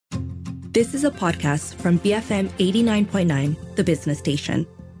This is a podcast from BFM 89.9, the business station.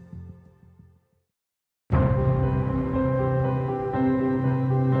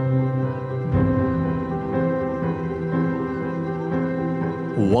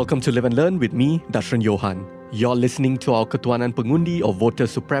 Welcome to Live and Learn with me, Dashran Johan. You're listening to our Ketuanan Pengundi or Voter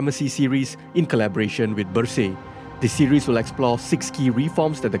Supremacy series in collaboration with Bersih. This series will explore 6 key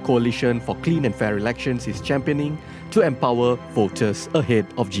reforms that the Coalition for Clean and Fair Elections is championing to empower voters ahead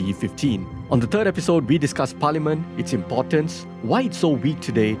of GE15. On the third episode, we discuss Parliament, its importance, why it's so weak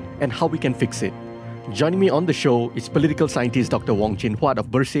today, and how we can fix it. Joining me on the show is political scientist Dr. Wong Chin Huat of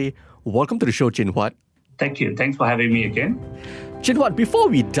Bersih. Welcome to the show, Chin Huat. Thank you. Thanks for having me again. Chin Huat, before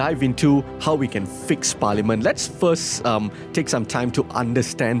we dive into how we can fix Parliament, let's first take some time to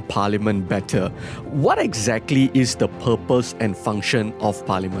understand Parliament better. What exactly is the purpose and function of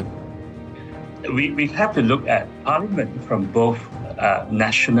Parliament? We have to look at Parliament from both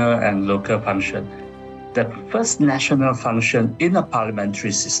national and local function. The first national function in a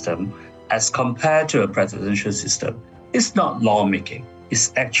parliamentary system, as compared to a presidential system, is not lawmaking.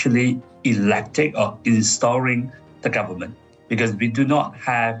 It's actually electing or installing the government, because we do not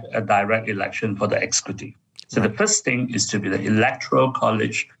have a direct election for the executive. So the first thing is to be the electoral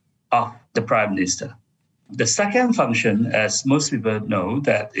college of the Prime Minister. The second function, as most people know,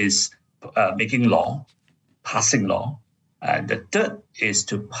 that is making law, passing law. And the third is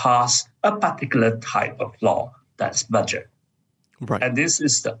to pass a particular type of law, that's budget. Right. And this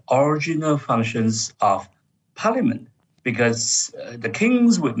is the original functions of Parliament, because the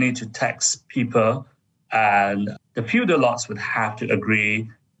kings would need to tax people and the feudal lords would have to agree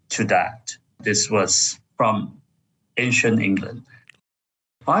to that. This was from ancient England.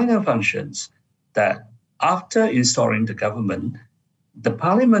 Final functions that after installing the government, the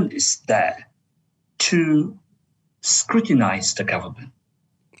Parliament is there to scrutinize the government.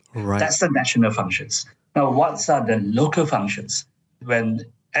 Right. That's the national functions. Now, what are the local functions? When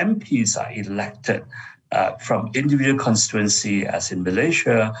MPs are elected from individual constituency, as in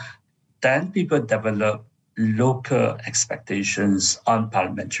Malaysia, then people develop local expectations on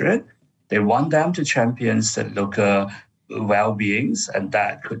parliamentarian. They want them to champion the local well-beings, and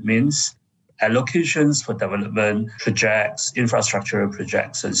that could mean allocations for development projects, infrastructural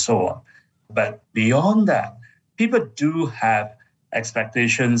projects, and so on. But beyond that, people do have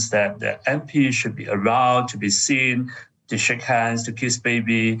expectations that the MP should be around, to be seen, to shake hands, to kiss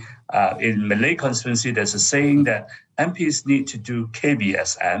baby. In Malay constituency, there's a saying that MPs need to do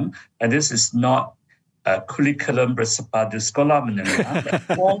KBSM, and this is not a curriculum bersepadu sekolah menengah,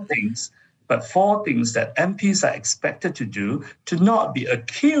 but four things that MPs are expected to do to not be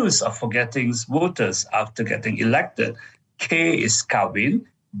accused of forgetting voters after getting elected. K is kahwin,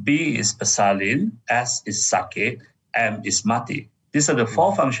 B is bersalin, S is sakit, M is mati. These are the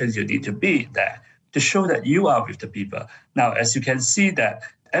 4 functions you need to be there to show that you are with the people. Now, as you can see that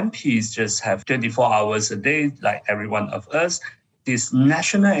MPs just have 24 hours a day, like every one of us. This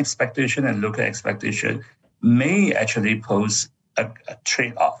national expectation and local expectation may actually pose a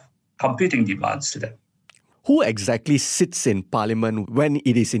trade-off, competing demands to them. Who exactly sits in Parliament when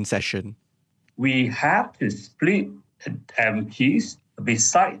it is in session? We have to split MPs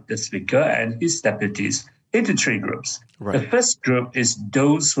beside the Speaker and his deputies into 3 groups. Right. The first group is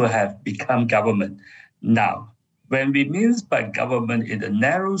those who have become government. Now, when we mean by government in the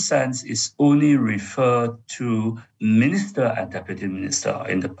narrow sense, is only referred to minister and deputy minister,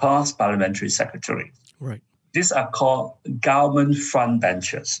 in the past parliamentary secretary. Right. These are called government front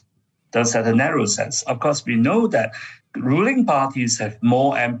benchers. Those are the narrow sense. Of course, we know that ruling parties have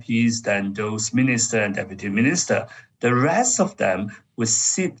more MPs than those minister and deputy minister. The rest of them will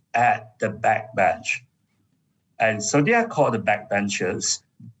sit at the back bench. And so they are called the backbenchers.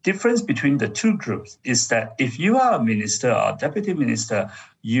 Difference between the 2 groups is that if you are a minister or deputy minister,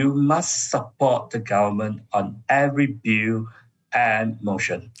 you must support the government on every bill and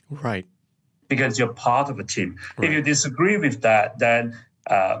motion. Right. Because you're part of a team. Right. If you disagree with that, then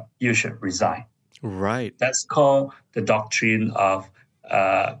you should resign. Right. That's called the doctrine of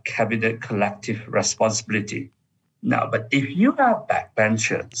cabinet collective responsibility. Now, but if you are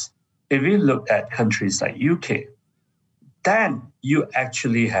backbenchers, if you look at countries like UK, then you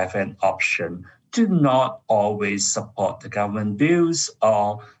actually have an option to not always support the government bills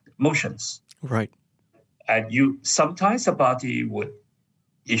or motions. Right. And sometimes a party would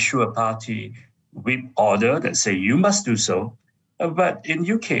issue a party whip order that say you must do so. But in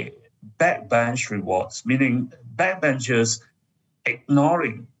UK, backbench rewards, meaning backbenchers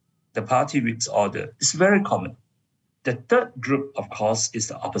ignoring the party whip's order, is very common. The third group, of course, is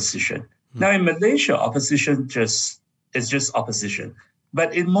the opposition. Now, in Malaysia, opposition is just opposition.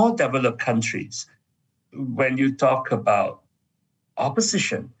 But in more developed countries, when you talk about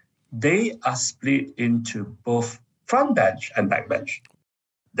opposition, they are split into both front bench and back bench.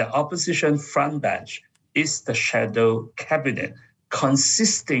 The opposition front bench is the shadow cabinet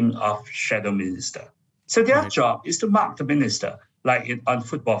consisting of shadow minister. So their job is to mark the minister, like on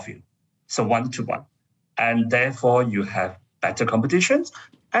football field. So 1-to-1. And therefore you have better competitions.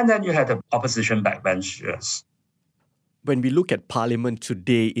 And then you have the opposition backbenchers. When we look at parliament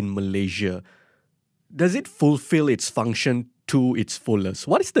today in Malaysia, does it fulfill its function to its fullest?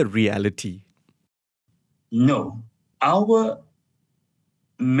 What is the reality? No. Our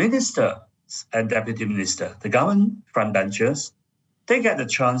ministers and deputy minister, the government frontbenchers, they get the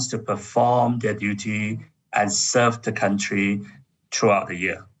chance to perform their duty and serve the country throughout the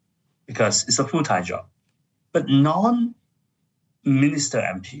year because it's a full-time job. But non-minister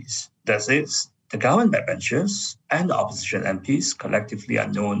MPs, that is, the government backbenchers and the opposition MPs collectively are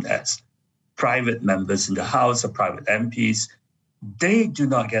known as private members in the House or private MPs. They do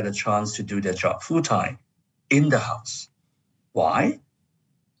not get a chance to do their job full-time in the House. Why?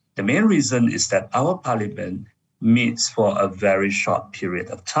 The main reason is that our parliament meets for a very short period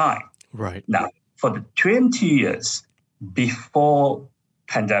of time. Right. Now, for the 20 years before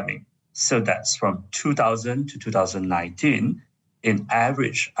pandemic, so that's from 2000 to 2019, in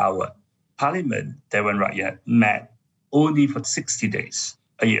average, our parliament, Dewan Rakyat, met only for 60 days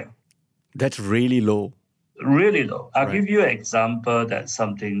a year. That's really low. Really low. I'll give you an example that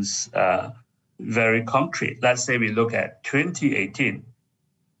something's very concrete. Let's say we look at 2018.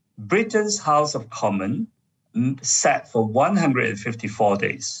 Britain's House of Commons sat for 154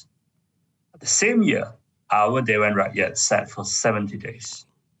 days. The same year, our Dewan Rakyat sat for 70 days.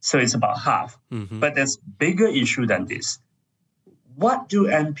 So it's about half. Mm-hmm. But there's a bigger issue than this. What do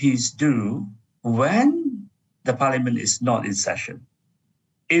MPs do when the parliament is not in session?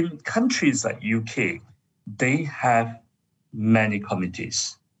 In countries like UK, they have many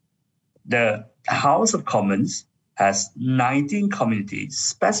committees. The House of Commons has 19 committees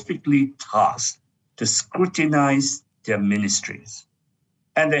specifically tasked to scrutinize their ministries.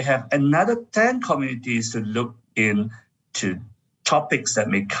 And they have another 10 committees to look into topics that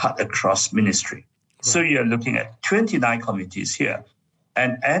may cut across ministry. Right. So you're looking at 29 committees here.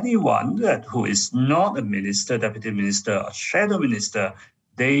 And anyone who is not a minister, deputy minister, or shadow minister,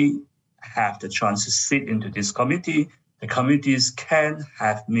 they have the chance to sit into this committee. The committees can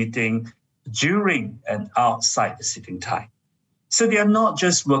have meeting during and outside the sitting time. So they are not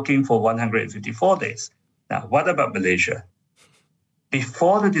just working for 154 days. Now, what about Malaysia?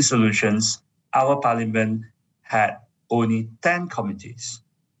 Before the dissolutions, our parliament had only 10 committees.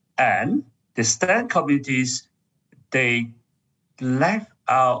 And these 10 committees, they left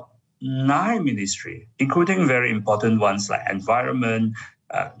out 9 ministries, including very important ones like environment,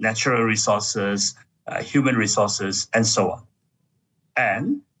 natural resources, human resources, and so on.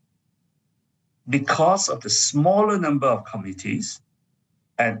 And because of the smaller number of committees,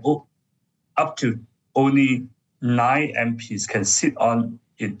 and up to only 9 MPs can sit on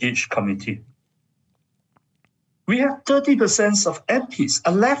in each committee, we have 30% of MPs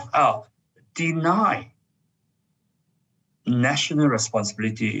are left out, denied national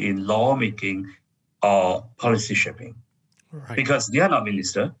responsibility in lawmaking or policy shaping. Right. Because they are not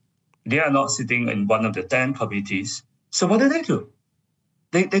minister, they are not sitting in one of the 10 committees. So what do?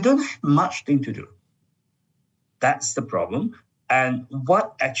 They don't have much thing to do. That's the problem. And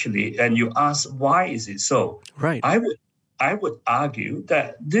and you ask, why is it so? Right. I would argue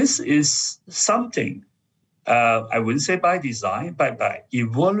that this is something, I wouldn't say by design, but by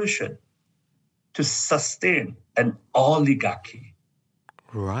evolution to sustain an oligarchy.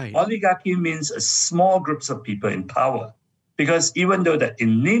 Right. Oligarchy means small groups of people in power. Because even though that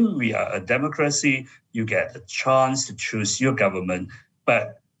in NIM we are a democracy, you get a chance to choose your government,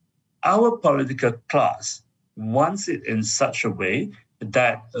 but our political class wants it in such a way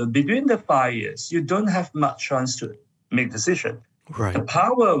that between the 5 years, you don't have much chance to make decision. Right. The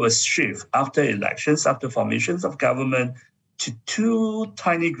power was shift after elections, after formations of government, to 2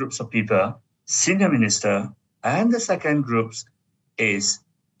 tiny groups of people, senior minister, and the second group is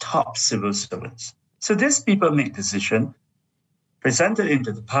top civil servants. So these people make decision, presented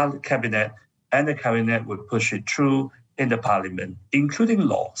into the cabinet, and the cabinet would push it through in the parliament, including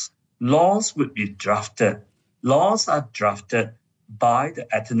laws. Laws would be drafted. Laws are drafted by the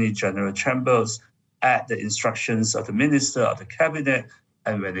Attorney General Chambers at the instructions of the minister of the cabinet,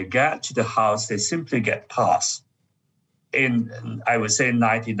 and when they get to the House, they simply get passed. In, I would say,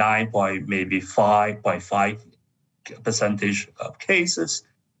 99.5% of cases,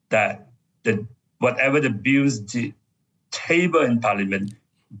 that whatever the bills did tabled in Parliament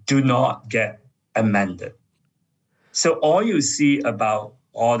do not get amended. So all you see about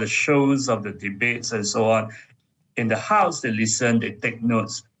all the shows of the debates and so on, in the House, they listen, they take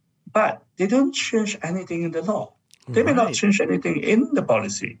notes, but they don't change anything in the law. They may not change anything in the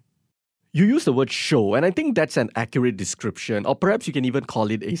policy. You use the word show, and I think that's an accurate description, or perhaps you can even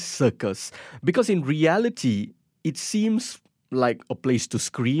call it a circus, because in reality, it seems like a place to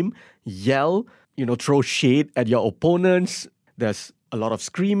scream, yell, throw shade at your opponents. There's a lot of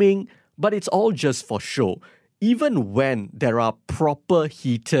screaming, but it's all just for show. Even when there are proper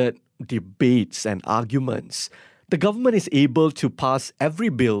heated debates and arguments, the government is able to pass every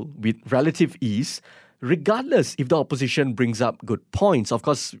bill with relative ease, regardless if the opposition brings up good points. Of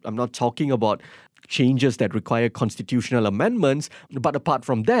course, I'm not talking about changes that require constitutional amendments, but apart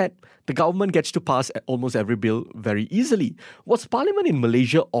from that, the government gets to pass almost every bill very easily. Was Parliament in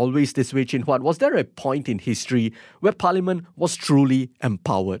Malaysia always this way, Chin Huat? Was there a point in history where Parliament was truly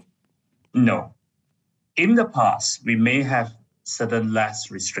empowered? No. In the past, we may have certain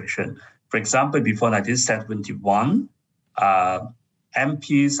less restriction. For example, before 1971,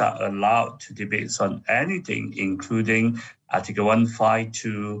 MPs are allowed to debate on anything, including Article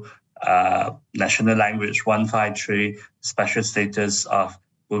 152, national language 153, special status of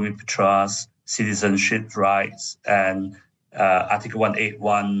Bumiputras, citizenship rights, and Article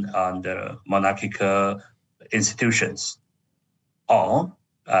 181 on the monarchical institutions. Or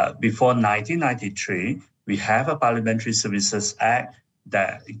before 1993, we have a Parliamentary Services Act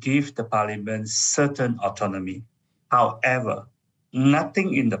that gives the Parliament certain autonomy. However,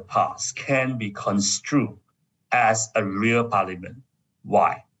 nothing in the past can be construed as a real Parliament.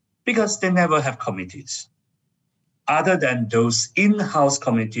 Why? Because they never have committees, other than those in-house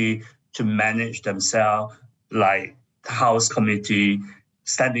committee to manage themselves, like House Committee,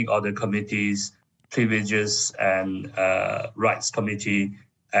 Standing Order Committees, Privileges and Rights Committee,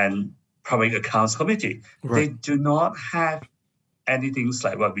 and Public Accounts Committee. Right. They do not have anything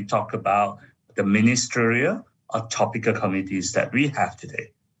like what we talk about, the ministerial or topical committees that we have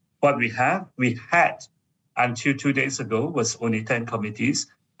today. What we had until 2 days ago was only 10 committees,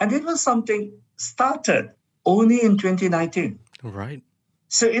 and it was something started only in 2019. Right.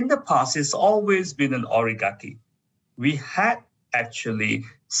 So in the past, it's always been an oligarchy. We had actually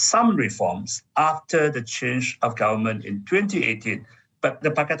some reforms after the change of government in 2018, but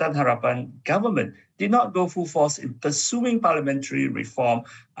the Pakatan Harapan government did not go full force in pursuing parliamentary reform,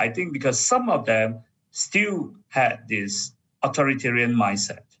 I think because some of them still had this authoritarian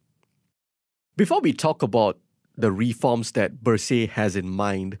mindset. Before we talk about the reforms that Bersih has in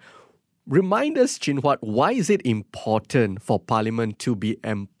mind, remind us, Chin Huat, why is it important for Parliament to be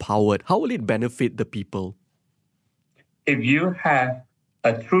empowered? How will it benefit the people? If you have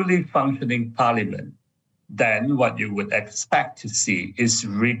a truly functioning Parliament, then what you would expect to see is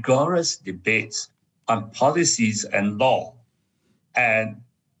rigorous debates on policies and law. And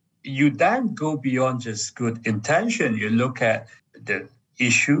you then go beyond just good intention. You look at the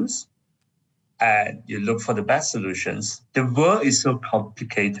issues and you look for the best solutions. The world is so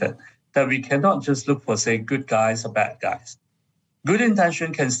complicated that we cannot just look for, say, good guys or bad guys. Good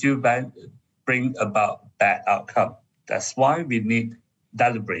intention can still bring about bad outcome. That's why we need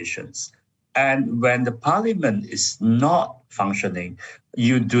deliberations. And when the Parliament is not functioning,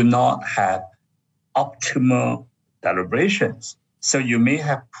 you do not have optimal deliberations. So you may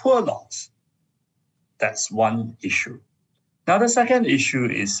have poor laws. That's one issue. Now, the second issue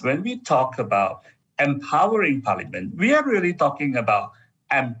is when we talk about empowering Parliament, we are really talking about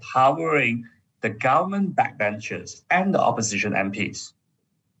empowering the government backbenchers and the opposition MPs.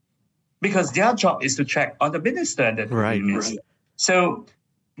 Because their job is to check on the minister and the deputy minister. Right. So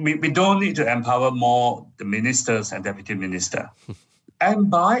we don't need to empower more the ministers and deputy minister.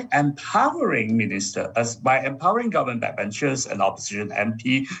 And by empowering by empowering government backbenchers and opposition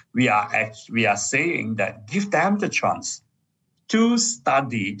MP, we are saying that give them the chance to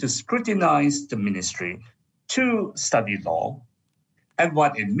study, to scrutinize the ministry, to study law. And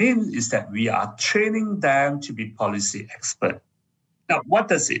what it means is that we are training them to be policy expert. Now, what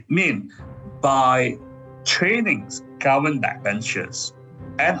does it mean by training government backbenchers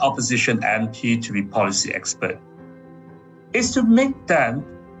and opposition MP to be policy expert? Is to make them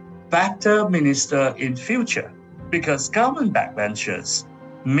better minister in future, because government backbenchers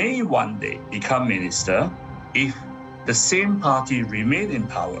may one day become minister if the same party remain in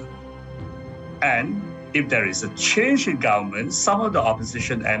power. And if there is a change in government, some of the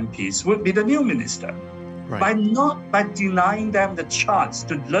opposition MPs would be the new minister. Right. By denying them the chance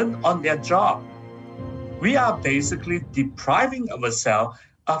to learn on their job, we are basically depriving ourselves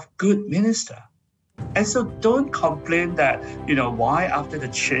of good minister. And so don't complain that, why after the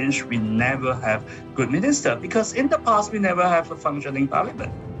change we never have good minister, because in the past we never have a functioning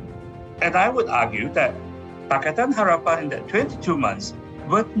parliament. And I would argue that Pakatan Harapan in that 22 months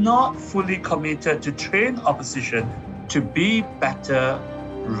were not fully committed to train opposition to be better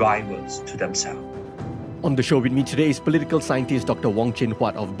rivals to themselves. On the show with me today is political scientist Dr. Wong Chin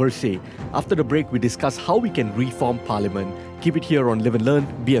Huat of Bersih. After the break, we discuss how we can reform Parliament. Keep it here on Live and Learn,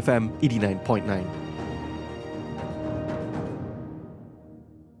 BFM 89.9.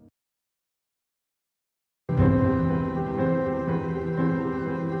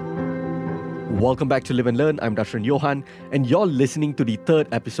 Welcome back to Live and Learn. I'm Dashran Johan, and you're listening to the third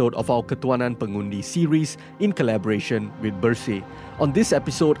episode of our Ketuanan Pengundi series in collaboration with Bersih. On this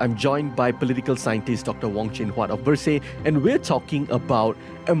episode, I'm joined by political scientist Dr. Wong Chin Huat of Bersih, and we're talking about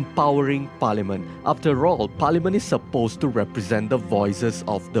empowering Parliament. After all, Parliament is supposed to represent the voices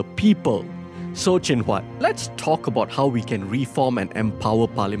of the people. So, Chin Huat, let's talk about how we can reform and empower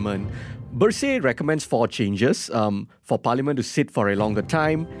Parliament. Bersih recommends 4 changes for Parliament to sit for a longer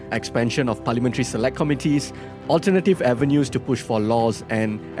time, expansion of parliamentary select committees, alternative avenues to push for laws,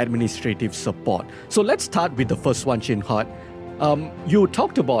 and administrative support. So let's start with the first one, Chin Huat. You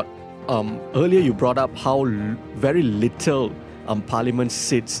talked about, earlier you brought up how very little Parliament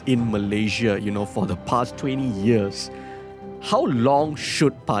sits in Malaysia, for the past 20 years. How long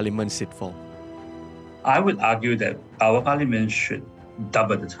should Parliament sit for? I would argue that our Parliament should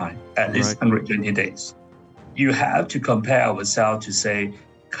double the time, at least 120 days. You have to compare ourselves to, say,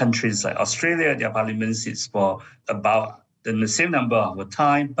 countries like Australia. Their parliament sits for about the same number of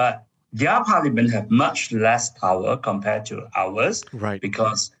time, but their parliament have much less power compared to ours,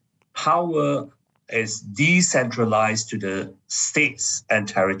 because power is decentralized to the states and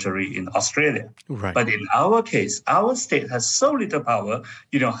territory in Australia. But in our case, our state has so little power.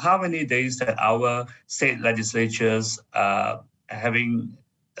 How many days that our state legislatures having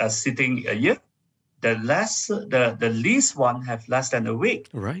sitting a year? The least one have less than a week,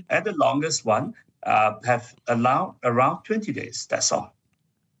 and the longest one have allowed around 20 days. That's all,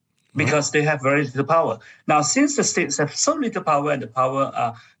 because they have very little power. Now, since the states have so little power and the power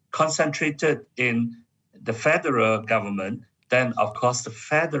are concentrated in the federal government, then of course the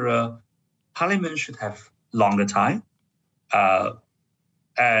federal parliament should have longer time,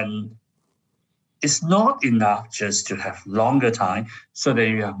 and it's not enough just to have longer time so that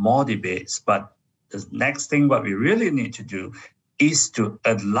you have more debates. But the next thing what we really need to do is to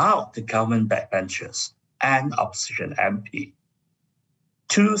allow the government backbenchers and opposition MP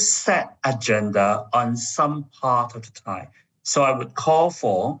to set agenda on some part of the time. So I would call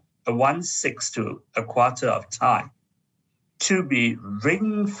for a 1/6 to a quarter of time to be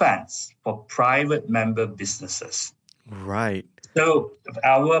ring-fenced for private member businesses. So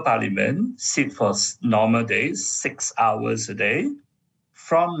our parliament sit for normal days, 6 hours a day,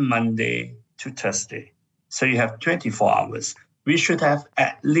 from Monday to Thursday. So you have 24 hours. We should have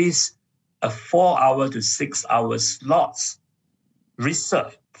at least a 4-hour to 6-hour slots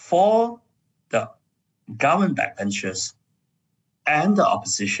reserved for the government backbenchers and the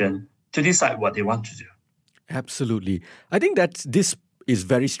opposition to decide what they want to do. Absolutely. I think this is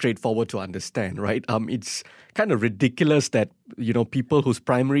very straightforward to understand, right? It's kind of ridiculous that, people whose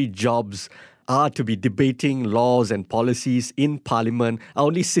primary jobs are to be debating laws and policies in Parliament are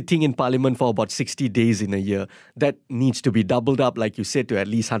only sitting in Parliament for about 60 days in a year. That needs to be doubled up, like you said, to at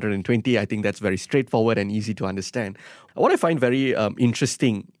least 120. I think that's very straightforward and easy to understand. What I find very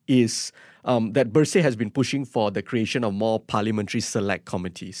interesting is that Bersih has been pushing for the creation of more parliamentary select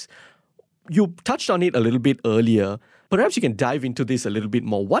committees. You touched on it a little bit earlier. Perhaps you can dive into this a little bit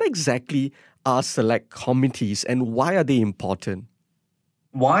more. What exactly are select committees and why are they important?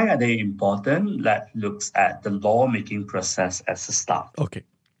 Why are they important? Let's look at the lawmaking process as a start. Okay.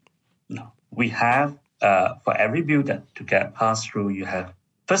 Now, we have, for every bill that to get passed through, you have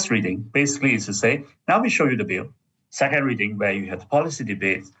first reading, basically is to say, now we show you the bill. Second reading, where you have the policy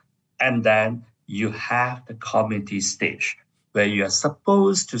debates. And then you have the committee stage, where you are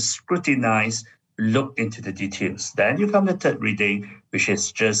supposed to scrutinize, look into the details. Then you come to third reading, which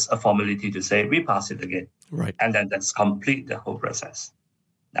is just a formality to say, we pass it again. And then that's complete the whole process.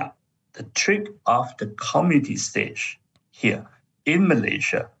 Now, the trick of the committee stage here in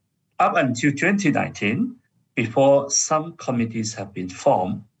Malaysia, up until 2019, before some committees have been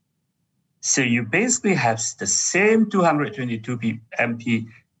formed, so you basically have the same 222 MP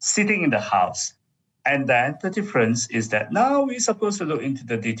sitting in the House. And then the difference is that now we're supposed to look into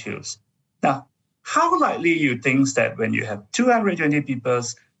the details. Now, how likely you think that when you have 220 people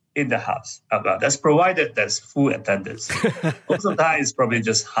in the house. Well, that's provided there's full attendance. Most of the time, it's probably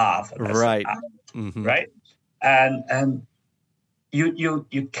just half. Right. Right? And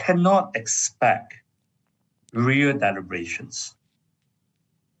you cannot expect real deliberations.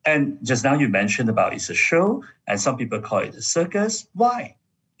 And just now you mentioned about it's a show, and some people call it a circus. Why?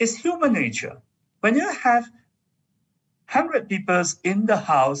 It's human nature. When you have 100 people in the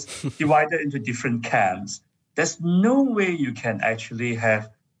house divided into different camps, there's no way you can actually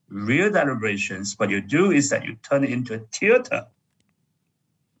have real deliberations. What you do is that you turn it into a theater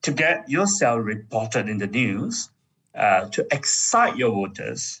to get yourself reported in the news, to excite your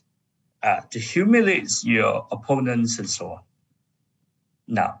voters, to humiliate your opponents, and so on.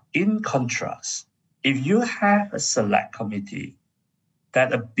 Now, in contrast, if you have a select committee,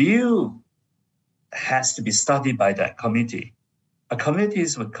 that a bill has to be studied by that committee. A committee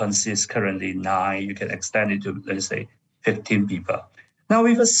would consist currently 9. You can extend it to, let's say, 15 people. Now,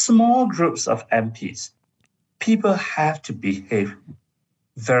 with a small groups of MPs, people have to behave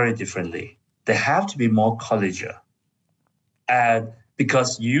very differently. They have to be more collegial. And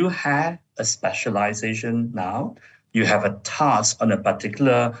because you have a specialization now, you have a task on a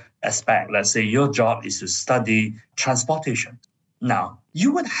particular aspect. Let's say your job is to study transportation. Now,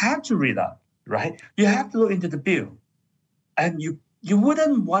 you would have to read up, right? You have to look into the bill. And you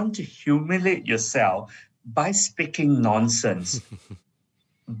wouldn't want to humiliate yourself by speaking nonsense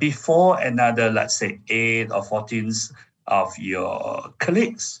before another, let's say, 8 or 14 of your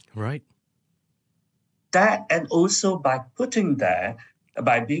colleagues. Right. That, and also by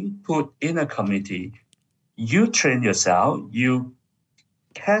being put in a committee, you train yourself, you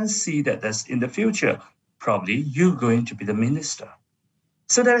can see that there's in the future, probably you're going to be the minister.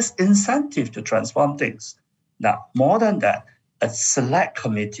 So there's incentive to transform things. Now, more than that, a select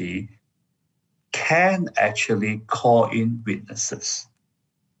committee can actually call in witnesses.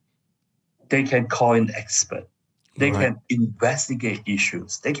 They can call in experts. They can investigate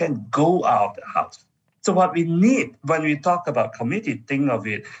issues. They can go out of the house. So what we need when we talk about committee, think of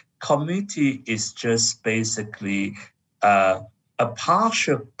it, committee is just basically a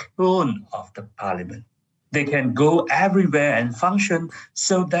partial clone of the parliament. They can go everywhere and function.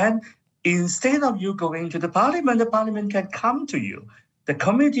 So then instead of you going to the parliament can come to you. The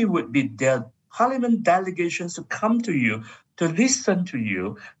committee would be their parliament delegations to come to you, to listen to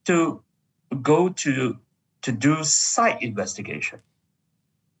you, to go to do site investigation.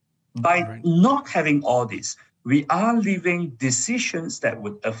 By not having all this, we are leaving decisions that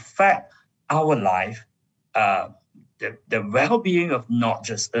would affect our life, the well-being of not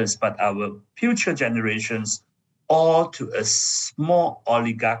just us, but our future generations, all to a small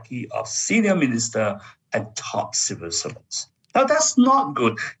oligarchy of senior minister and top civil servants. Now, that's not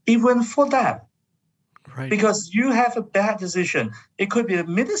good, even for them. Right. Because you have a bad decision. It could be the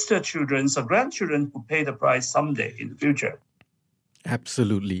minister's children or grandchildren who pay the price someday in the future.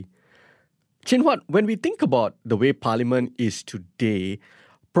 Absolutely. Chin Huat, when we think about the way Parliament is today,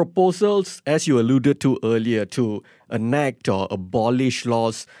 proposals, as you alluded to earlier, to enact or abolish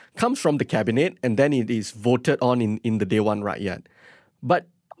laws comes from the cabinet and then it is voted on in the Dewan Rakyat. But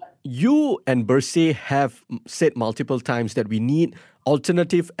you and Bersih have said multiple times that we need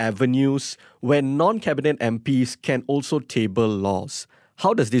alternative avenues where non-cabinet MPs can also table laws.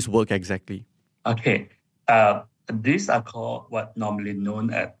 How does this work exactly? Okay. These are called what normally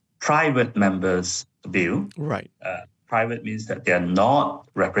known as private members' bill. Right. Private means that they are not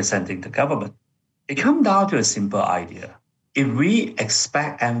representing the government. It comes down to a simple idea. If we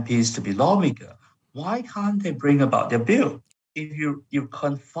expect MPs to be lawmakers, why can't they bring about their bill? If you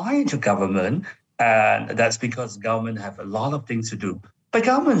confine to government, and that's because government have a lot of things to do. But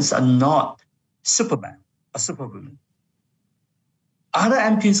governments are not Superman or Superwoman. Other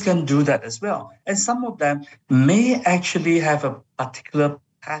MPs can do that as well. And some of them may actually have a particular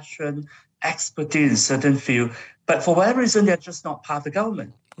passion, expertise in certain field, but for whatever reason, they're just not part of the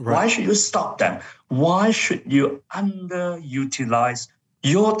government. Right. Why should you stop them? Why should you underutilize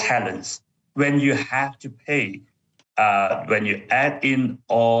your talents when you have to pay, when you add in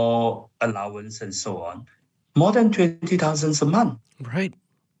all allowance and so on, more than 20,000 a month? Right.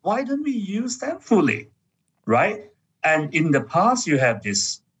 Why don't we use them fully? Right? And in the past, you have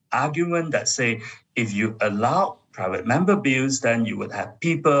this argument that say, if you allow private member bills, then you would have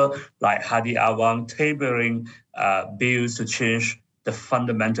people like Hadi Awang tabling bills to change the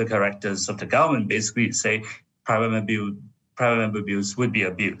fundamental characters of the government. Basically, say private member bills would be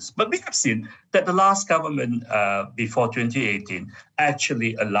abused. But we have seen that the last government before 2018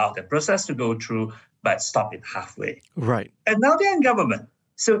 actually allowed the process to go through, but stopped it halfway. Right. And now they're in government.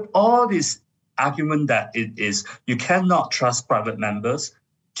 So all this argument that it is you cannot trust private members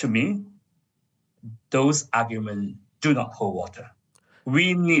to me, those arguments do not hold water.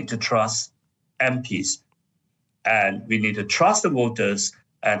 We need to trust MPs and we need to trust the voters.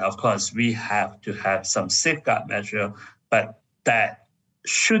 And of course, we have to have some safeguard measure, but that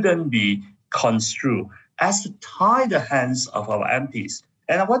shouldn't be construed as to tie the hands of our MPs.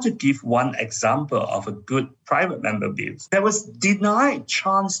 And I want to give one example of a good private member bill that was denied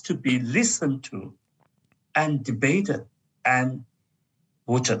chance to be listened to and debated and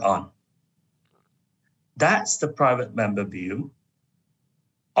voted on. That's the private member bill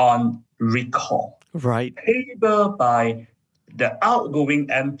on recall. Right. Tabled by the outgoing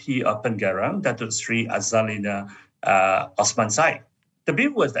MP of Pengerang, Datuk Sri Azalina Osman Said. The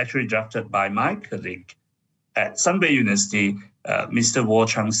bill was actually drafted by my colleague at Sunway University, Mr. Wo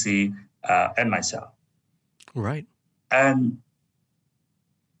Chang-si, and myself. Right. And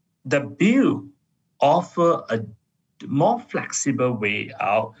the bill offers a more flexible way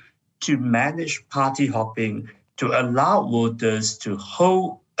out to manage party hopping, to allow voters to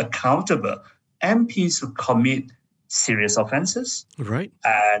hold accountable MPs who commit serious offences, right,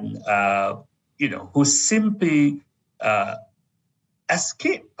 and who simply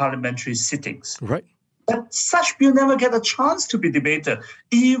escape parliamentary sittings. Right. But such bill never get a chance to be debated,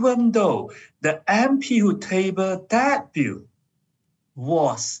 even though the MP who tabled that bill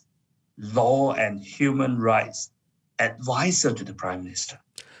was law and human rights advisor to the Prime Minister.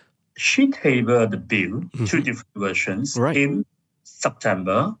 She tabled the bill, two different versions, in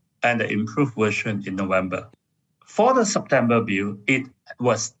September and the improved version in November. For the September bill, it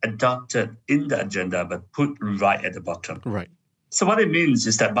was adopted in the agenda but put right at the bottom. Right. So what it means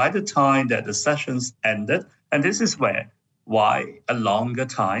is that by the time that the sessions ended, and this is why a longer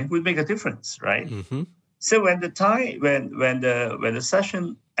time would make a difference, right? Mm-hmm. So when the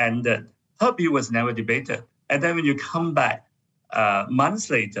session ended, her bill was never debated, and then when you come back months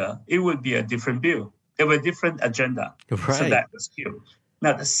later, it would be a different bill. There were different agenda. Right. So that was killed.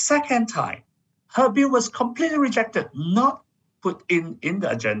 Now the second time, her bill was completely rejected, not put in the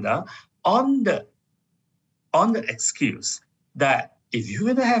agenda on the excuse that if you're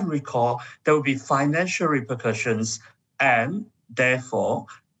going to have recall, there will be financial repercussions, and therefore,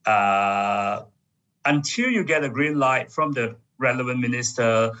 until you get a green light from the relevant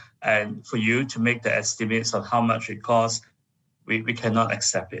minister and for you to make the estimates of how much it costs, we cannot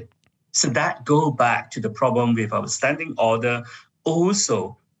accept it. So that go back to the problem with our standing order,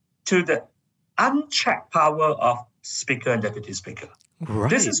 also to the unchecked power of Speaker and Deputy Speaker. Right.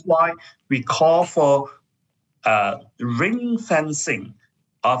 This is why we call for ring fencing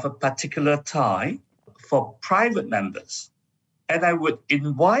of a particular time for private members. And I would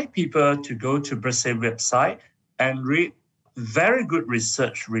invite people to go to Bersih website and read very good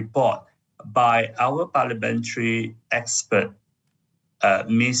research report by our parliamentary expert,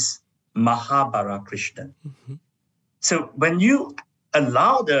 Ms. Mahabara Krishnan. Mm-hmm. So when you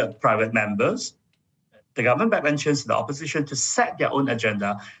allow the private members, the government backbenchers, the opposition to set their own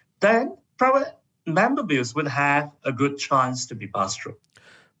agenda, then private member bills would have a good chance to be passed through.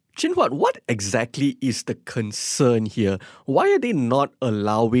 Chin Huat, what exactly is the concern here? Why are they not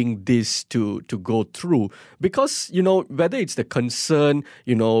allowing this to go through? Because, whether it's the concern,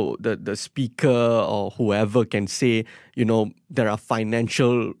 the speaker or whoever can say, there are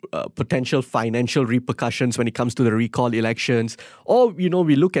potential financial repercussions when it comes to the recall elections. Or,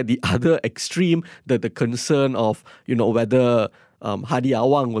 we look at the other extreme, the concern of, whether Hadi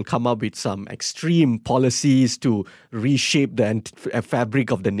Awang will come up with some extreme policies to reshape the fabric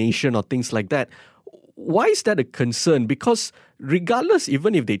of the nation or things like that. Why is that a concern? Because regardless,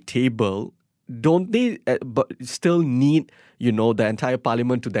 even if they table, don't they still need, the entire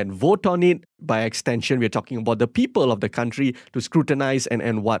parliament to then vote on it? By extension, we're talking about the people of the country to scrutinize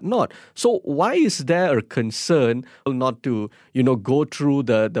and whatnot. So why is there a concern not to, go through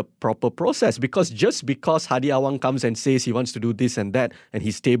the proper process? Because just because Hadi Awang comes and says he wants to do this and that, and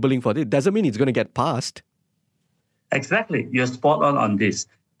he's tabling for it, doesn't mean it's going to get passed. Exactly. You're spot on this.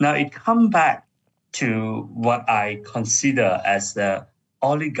 Now, it comes back to what I consider as the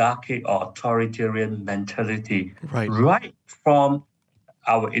oligarchic or authoritarian mentality right from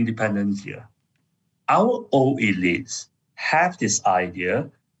our independence year. Our old elites have this idea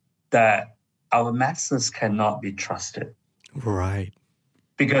that our masses cannot be trusted. Right.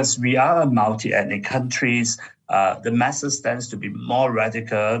 Because we are a multi-ethnic countries, the masses tends to be more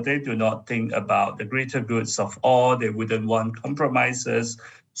radical. They do not think about the greater goods of all. They wouldn't want compromises.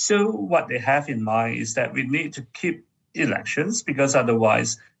 So what they have in mind is that we need to keep elections because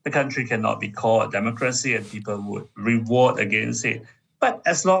otherwise the country cannot be called a democracy and people would revolt against it. But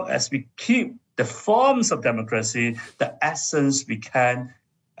as long as we keep the forms of democracy, the essence, we can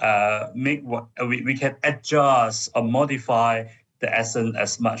we can adjust or modify the essence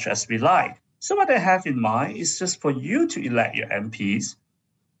as much as we like. So what I have in mind is just for you to elect your MPs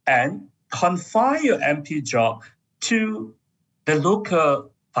and confine your MP job to the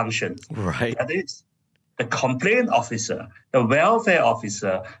local function. Right. That is the complaint officer, the welfare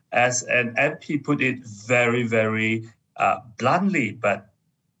officer, as an MP put it very, very bluntly, but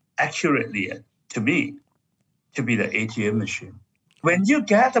accurately to me, to be the ATM machine. When you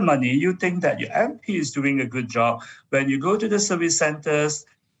get the money, you think that your MP is doing a good job. When you go to the service centers,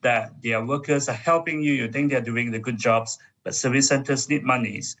 that their workers are helping you, you think they're doing the good jobs, but service centers need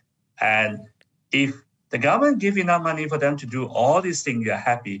monies. And if the government give enough money for them to do all these things, you're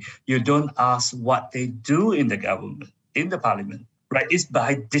happy. You don't ask what they do in the government, in the parliament, right? It's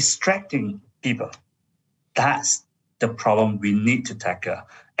by distracting people. That's the problem we need to tackle.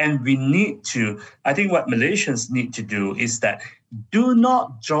 And we need to, I think what Malaysians need to do is that do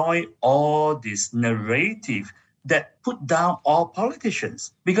not join all this narrative that put down all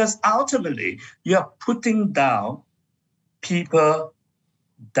politicians, because ultimately you are putting down people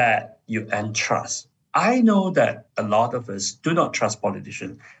that you entrust. I know that a lot of us do not trust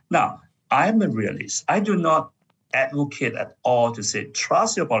politicians. Now, I'm a realist. I do not advocate at all to say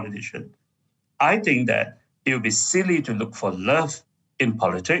trust your politician. I think that it would be silly to look for love in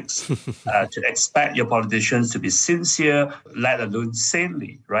politics, to expect your politicians to be sincere, let alone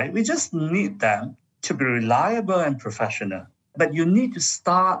sanely, right? We just need them to be reliable and professional. But you need to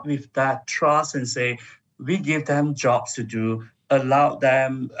start with that trust and say, we give them jobs to do, allow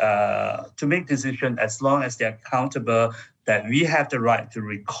them to make decisions as long as they're accountable, that we have the right to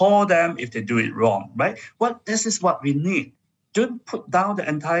recall them if they do it wrong, right? Well, this is what we need. Don't put down the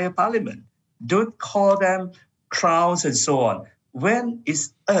entire parliament. Don't call them crowds and so on. When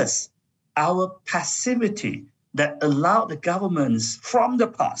it's us, our passivity that allowed the governments from the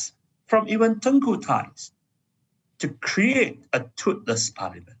past, from even Tengku times, to create a toothless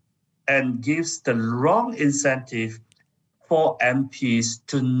parliament and gives the wrong incentive for MPs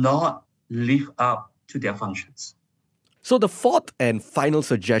to not live up to their functions. So the fourth and final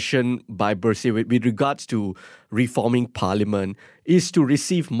suggestion by Bersih with regards to reforming Parliament is to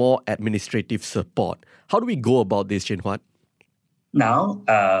receive more administrative support. How do we go about this, Chin Huat? Now,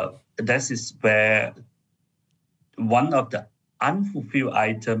 this is where one of the unfulfilled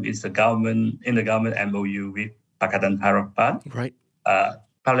items is the government MOU with Pakatan Harapan, right?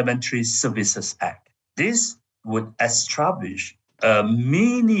 Parliamentary Services Act. This would establish a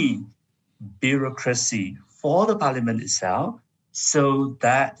mini bureaucracy for the parliament itself, so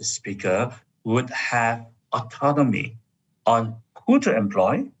that the speaker would have autonomy on who to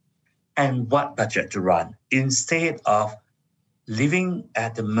employ and what budget to run, instead of living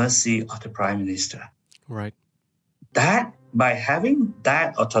at the mercy of the prime minister. Right. That, by having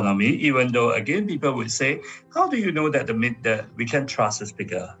that autonomy, even though again people would say, how do you know that we can trust the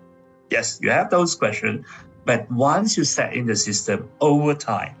speaker? Yes, you have those questions, but once you set in the system over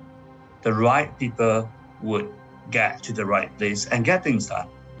time, the right people would get to the right place and get things done.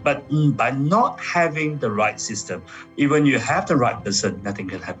 But by not having the right system, even you have the right person, nothing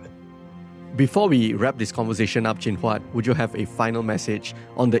can happen. Before we wrap this conversation up, Chin Huat, would you have a final message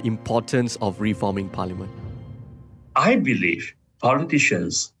on the importance of reforming Parliament? I believe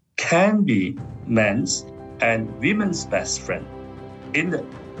politicians can be men's and women's best friend in the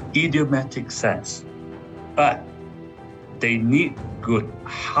idiomatic sense, but they need good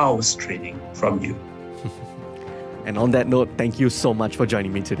house training from you. And on that note, thank you so much for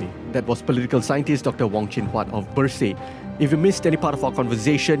joining me today. That was political scientist Dr. Wong Chin Huat of Bersih. If you missed any part of our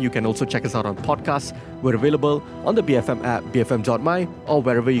conversation, you can also check us out on podcasts. We're available on the BFM app, bfm.my, or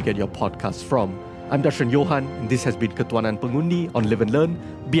wherever you get your podcasts from. I'm Darshan Johan, and this has been Ketuanan Pengundi on Live and Learn,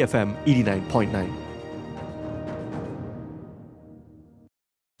 BFM 89.9.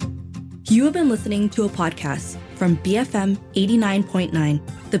 You have been listening to a podcast from BFM 89.9,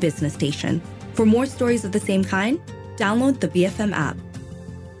 the business station. For more stories of the same kind, download the BFM app.